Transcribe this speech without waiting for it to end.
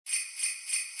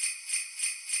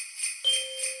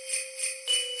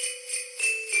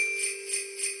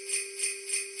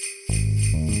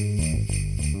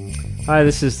Hi,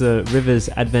 this is the Rivers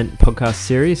Advent podcast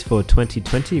series for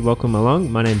 2020. Welcome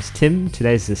along. My name's Tim.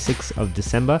 Today's the 6th of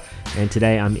December, and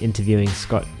today I'm interviewing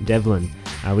Scott Devlin.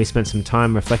 We spent some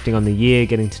time reflecting on the year,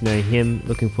 getting to know him,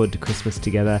 looking forward to Christmas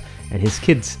together, and his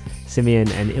kids,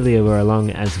 Simeon and Ilya, were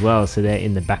along as well, so they're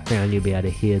in the background. You'll be able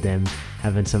to hear them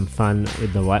having some fun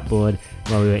with the whiteboard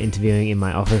while we were interviewing in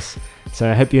my office. So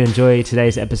I hope you enjoy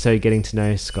today's episode, getting to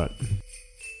know Scott.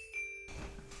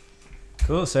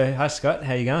 Cool. So, hi Scott,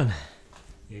 how you going?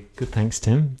 Yeah, good, thanks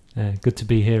Tim. Good to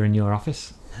be here in your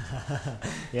office.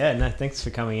 Yeah, no, thanks for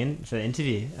coming in for the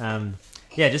interview.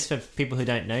 Just for people who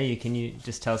don't know you, can you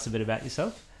just tell us a bit about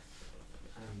yourself?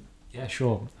 Yeah,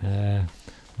 sure. My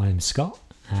name's Scott,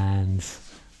 and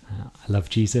I love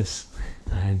Jesus.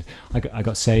 And I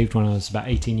got saved when I was about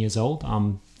 18 years old.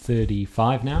 I'm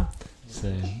 35 now,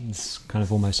 so it's kind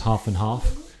of almost half and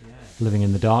half. Yeah. Living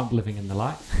in the dark, living in the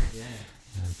light. Yeah.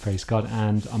 Praise God.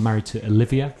 And I'm married to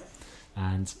Olivia,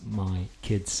 and my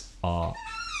kids are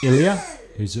Ilya,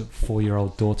 who's a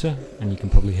 4-year-old daughter, and you can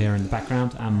probably hear in the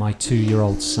background, and my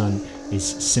 2-year-old son is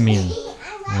Simeon.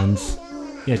 And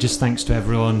yeah, just thanks to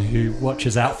everyone who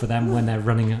watches out for them when they're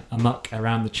running amok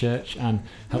around the church and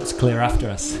helps clear after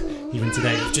us. Even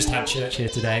today, we've just had church here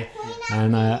today,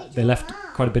 and they left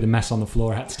quite a bit of mess on the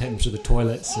floor. I had to take them to the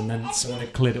toilets, and then someone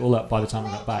had cleared it all up by the time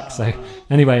I got back. So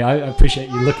anyway, I appreciate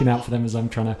you looking out for them as I'm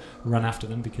trying to run after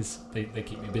them, because they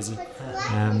keep me busy.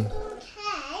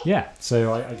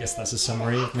 So I guess that's a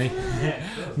summary of me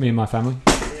and my family.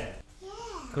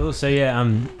 Cool. So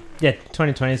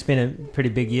 2020 has been a pretty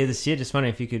big year this year. Just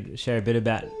wondering if you could share a bit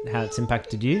about how it's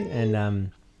impacted you,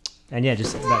 and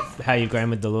just about how you've grown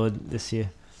with the Lord this year.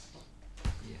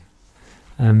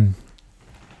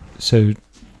 So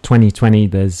 2020,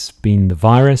 there's been the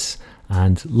virus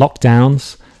and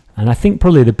lockdowns, and I think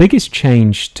probably the biggest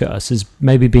change to us has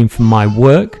maybe been from my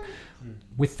work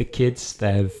with the kids.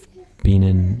 They've been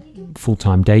in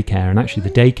full-time daycare, and actually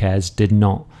the daycares did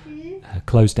not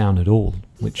close down at all,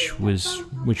 which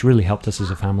really helped us as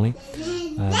a family.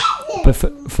 But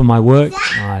for my work,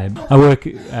 I work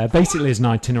basically as an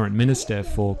itinerant minister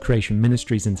for Creation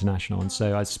Ministries International, and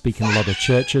so I speak in a lot of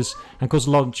churches, and of course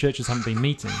a lot of churches haven't been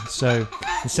meeting, so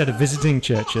instead of visiting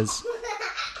churches,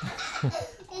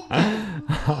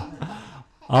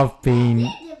 I've been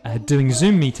doing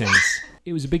Zoom meetings.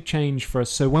 It was a big change for us.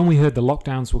 So when we heard the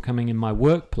lockdowns were coming in my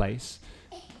workplace,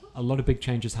 a lot of big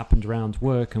changes happened around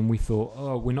work, and we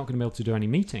thought, we're not going to be able to do any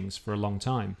meetings for a long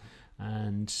time.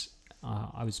 And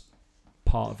I was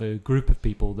part of a group of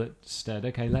people that said,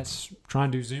 okay, let's try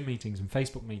and do Zoom meetings and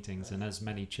Facebook meetings. And as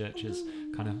many churches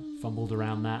kind of fumbled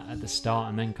around that at the start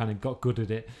and then kind of got good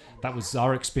at it, that was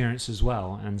our experience as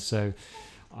well. And so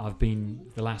I've been,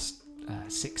 the last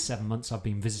 6-7 months, I've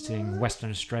been visiting Western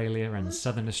Australia and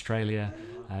Southern Australia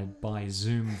by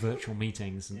Zoom virtual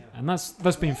meetings, and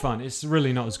that's been fun. It's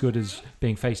really not as good as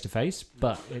being face to face,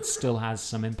 but it still has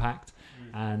some impact,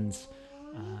 and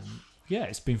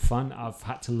it's been fun. I've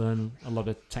had to learn a lot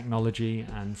of technology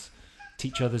and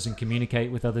teach others and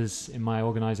communicate with others in my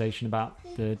organisation about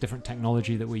the different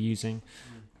technology that we're using.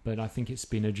 But I think it's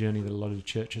been a journey that a lot of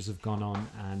churches have gone on,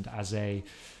 and as a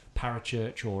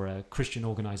parachurch or a Christian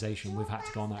organisation, we've had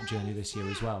to go on that journey this year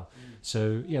as well.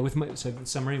 So in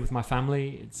summary, with my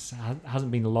family, it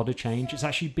hasn't been a lot of change. It's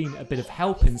actually been a bit of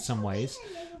help in some ways.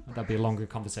 That'll be a longer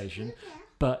conversation.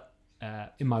 But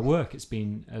in my work, it's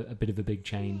been a bit of a big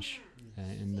change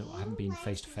in that I haven't been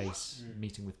face-to-face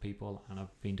meeting with people, and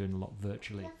I've been doing a lot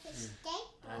virtually.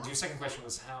 And your second question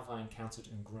was, how have I encountered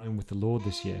and grown with the Lord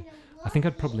this year? I think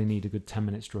I'd probably need a good 10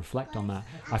 minutes to reflect on that.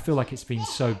 I feel like it's been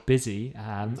so busy,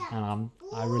 and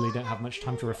I really don't have much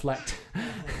time to reflect.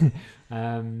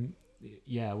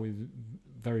 We're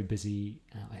very busy.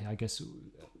 I guess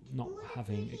not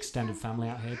having extended family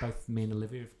out here. Both me and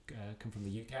Olivia have come from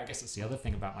the UK. I guess that's the other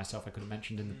thing about myself I could have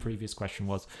mentioned in the previous question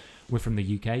was we're from the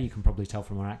UK. You can probably tell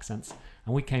from our accents.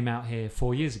 And we came out here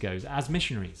 4 years ago as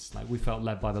missionaries. Like, we felt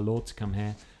led by the Lord to come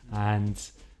here, and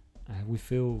we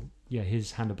feel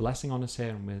His hand of blessing on us here,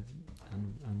 and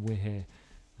we're here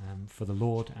for the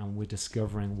Lord, and we're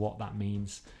discovering what that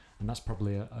means. And that's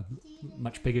probably a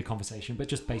much bigger conversation, but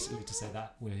just basically to say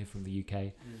that we're here from the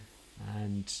UK.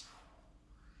 And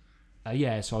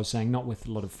so I was saying, not with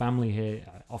a lot of family here,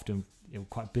 often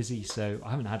quite busy, so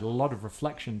I haven't had a lot of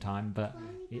reflection time, but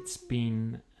it's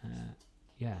been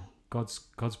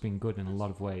God's been good in a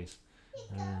lot of ways.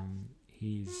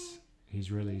 He's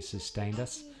really sustained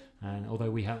us, and although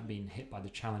we haven't been hit by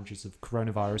the challenges of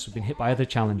coronavirus, we've been hit by other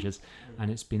challenges, and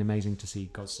it's been amazing to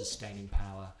see God's sustaining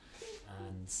power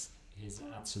and His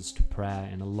answers to prayer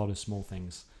in a lot of small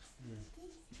things.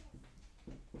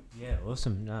 Yeah,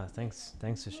 awesome. No, thanks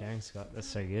for sharing, Scott. That's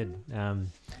so good.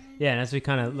 Yeah, and as we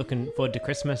kind of looking forward to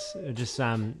Christmas, just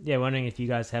wondering if you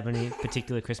guys have any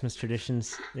particular Christmas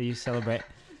traditions that you celebrate.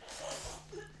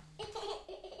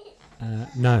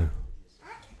 No.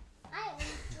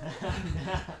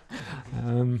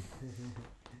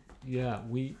 Yeah,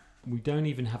 we don't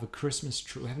even have a Christmas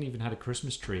tree. We haven't even had a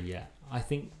Christmas tree yet. I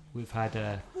think we've had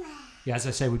as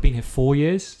I say, we've been here 4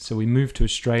 years. So we moved to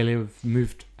Australia. We've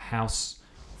moved house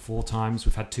 4 times.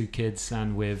 We've had 2 kids,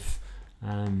 and we've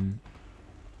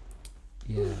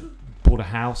bought a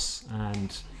house.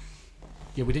 And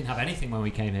we didn't have anything when we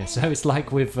came here. So it's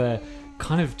like we've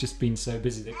kind of just been so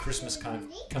busy that Christmas kind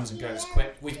of comes and goes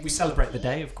quick. We celebrate the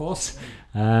day, of course,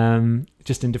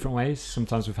 just in different ways.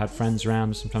 Sometimes we've had friends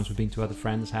around. Sometimes we've been to other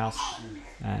friends' house.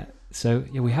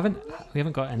 We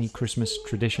haven't got any Christmas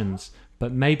traditions.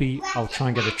 But maybe I'll try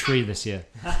and get a tree this year.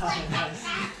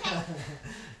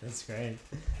 That's great.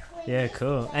 Yeah,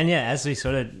 cool. And as we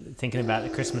sort of thinking about the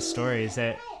Christmas story, is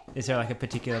there like a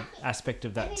particular aspect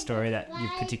of that story that you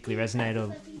particularly resonate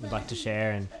or would like to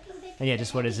share? And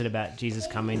just what is it about Jesus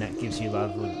coming that gives you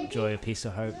love or joy or peace or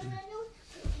hope?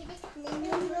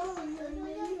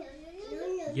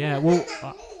 Yeah, well,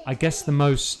 I guess the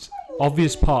most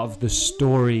obvious part of the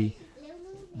story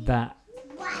that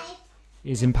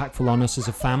is impactful on us as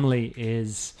a family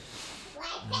is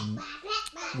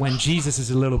when Jesus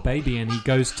is a little baby and he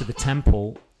goes to the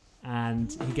temple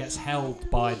and he gets held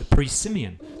by the priest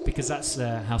Simeon, because that's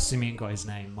how Simeon got his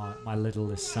name, my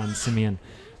littlest son Simeon.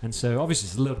 And so obviously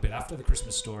it's a little bit after the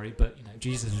Christmas story, but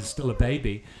Jesus is still a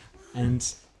baby. And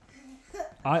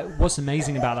what's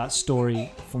amazing about that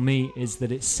story for me is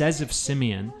that it says of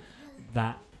Simeon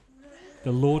that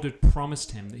the Lord had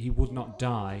promised him that he would not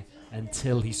die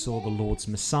until he saw the Lord's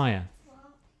Messiah.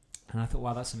 And I thought,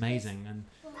 wow, that's amazing. And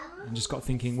just got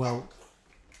thinking, well,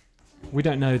 we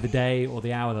don't know the day or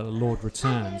the hour that the Lord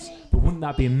returns, but wouldn't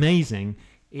that be amazing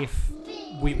if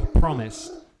we were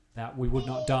promised that we would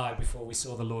not die before we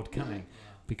saw the Lord coming?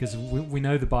 Because we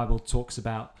know the Bible talks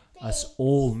about us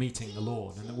all meeting the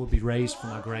Lord, and that we'll be raised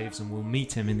from our graves and we'll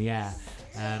meet him in the air.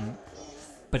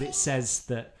 But it says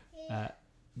that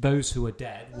those who are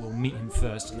dead will meet him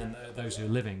first, and then those who are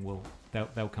living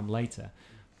they'll come later.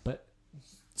 But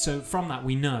so from that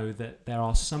we know that there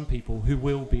are some people who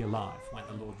will be alive when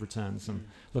the Lord returns. And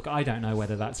look, I don't know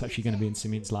whether that's actually going to be in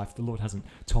Simeon's life. The Lord hasn't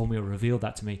told me or revealed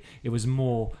that to me. It was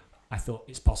more, I thought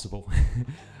it's possible.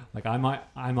 Like I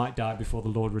might die before the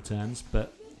Lord returns,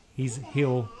 but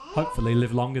he'll hopefully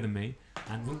live longer than me.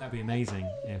 And wouldn't that be amazing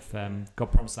if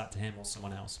God promised that to him or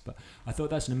someone else? But I thought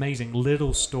that's an amazing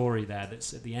little story there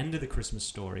that's at the end of the Christmas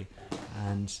story.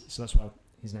 And so that's why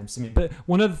his name's Simeon. But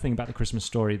one other thing about the Christmas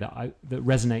story that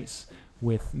resonates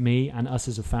with me and us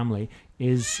as a family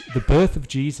is the birth of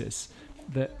Jesus,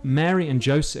 that Mary and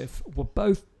Joseph were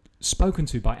both spoken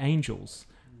to by angels,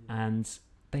 and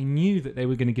they knew that they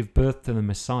were going to give birth to the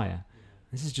Messiah.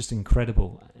 This is just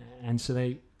incredible. And so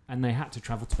they had to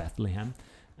travel to Bethlehem.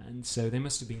 And so they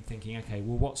must have been thinking, okay,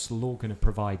 well, what's the Lord going to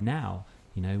provide now?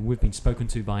 We've been spoken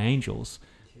to by angels.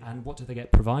 And what do they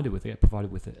get provided with? They get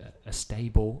provided with a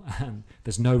stable, and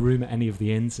there's no room at any of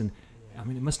the inns. And I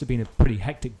mean, it must have been a pretty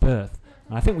hectic birth.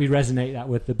 And I think we resonate that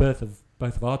with the birth of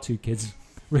both of our 2 kids.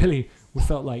 Really, we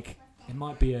felt like it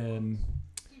might be, a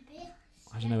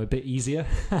bit easier.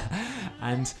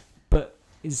 But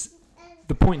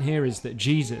the point here is that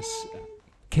Jesus,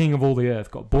 King of all the earth,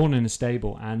 got born in a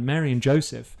stable, and Mary and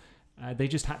Joseph, they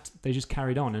just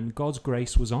carried on, and God's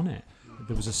grace was on it.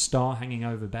 There was a star hanging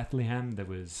over Bethlehem. There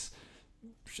was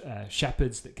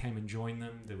shepherds that came and joined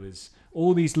them. There was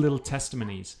all these little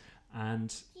testimonies,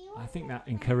 and I think that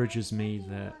encourages me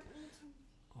that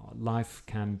life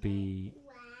can be.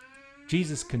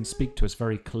 Jesus can speak to us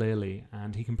very clearly,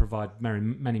 and he can provide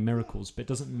many miracles, but it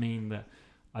doesn't mean that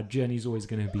our journey is always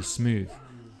going to be smooth.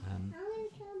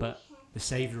 But the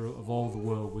Saviour of all the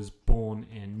world was born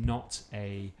in not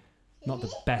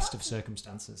the best of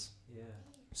circumstances. Yeah.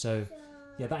 So,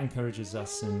 that encourages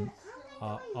us in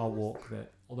our walk,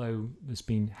 that although there's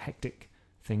been hectic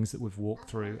things that we've walked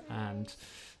through and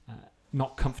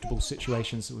not comfortable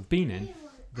situations that we've been in,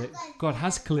 that God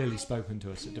has clearly spoken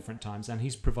to us at different times, and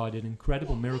he's provided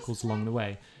incredible miracles along the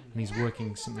way, and he's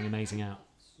working something amazing out.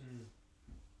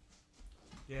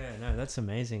 Yeah, no, that's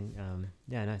amazing.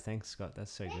 Thanks, Scott.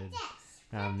 That's so good.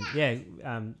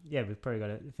 We've probably got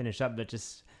to finish up, but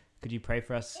just could you pray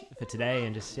for us for today,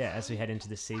 and just as we head into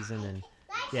this season, and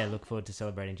look forward to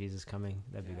celebrating Jesus coming.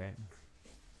 That'd be great.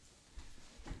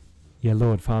 Yeah,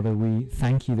 Lord, Father, we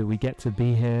thank you that we get to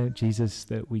be here, Jesus,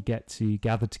 that we get to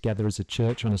gather together as a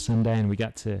church on a Sunday, and we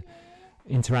get to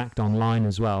interact online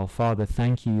as well. Father,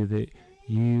 thank you that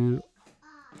you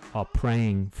are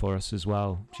praying for us as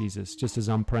well, Jesus. Just as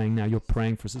I'm praying now, you're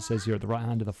praying for us. It says you're at the right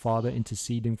hand of the Father,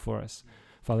 interceding for us.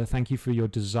 Father, thank you for your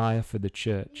desire for the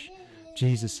church.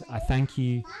 Jesus, I thank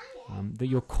you that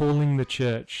you're calling the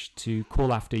church to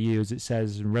call after you, as it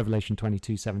says in Revelation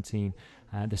 22:17.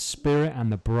 The Spirit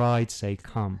and the bride say,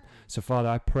 come. So, Father,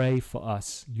 I pray for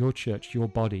us, your church, your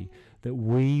body, that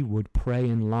we would pray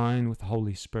in line with the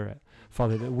Holy Spirit.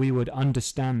 Father, that we would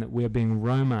understand that we are being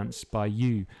romanced by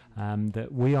you,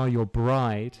 that we are your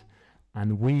bride,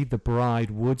 and we, the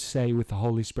bride, would say with the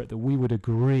Holy Spirit that we would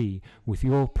agree with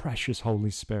your precious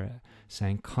Holy Spirit,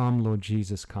 saying, come, Lord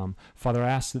Jesus, come. Father, I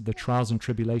ask that the trials and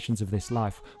tribulations of this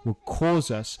life will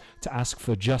cause us to ask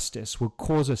for justice, will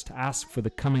cause us to ask for the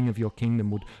coming of your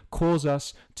kingdom, would cause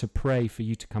us to pray for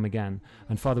you to come again.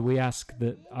 And Father, I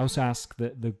also ask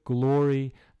that the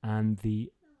glory and the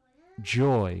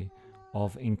joy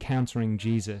of encountering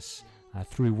Jesus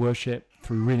through worship,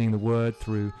 through reading the word,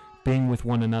 through being with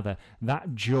one another,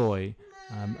 that joy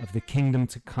of the kingdom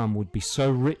to come would be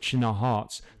so rich in our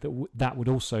hearts that that would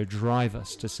also drive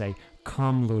us to say,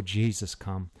 come, Lord Jesus,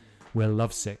 come. We're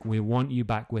lovesick. We want you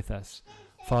back with us.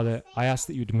 Father, I ask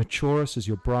that you would mature us as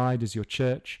your bride, as your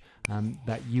church,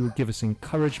 that you would give us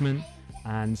encouragement,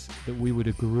 and that we would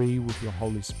agree with your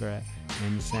Holy Spirit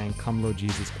in saying, come, Lord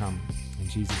Jesus, come. In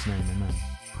Jesus' name, amen.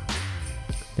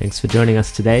 Thanks for joining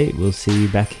us today. We'll see you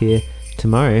back here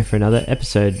tomorrow for another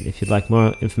episode. If you'd like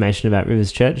more information about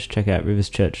Rivers Church, check out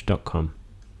riverschurch.com.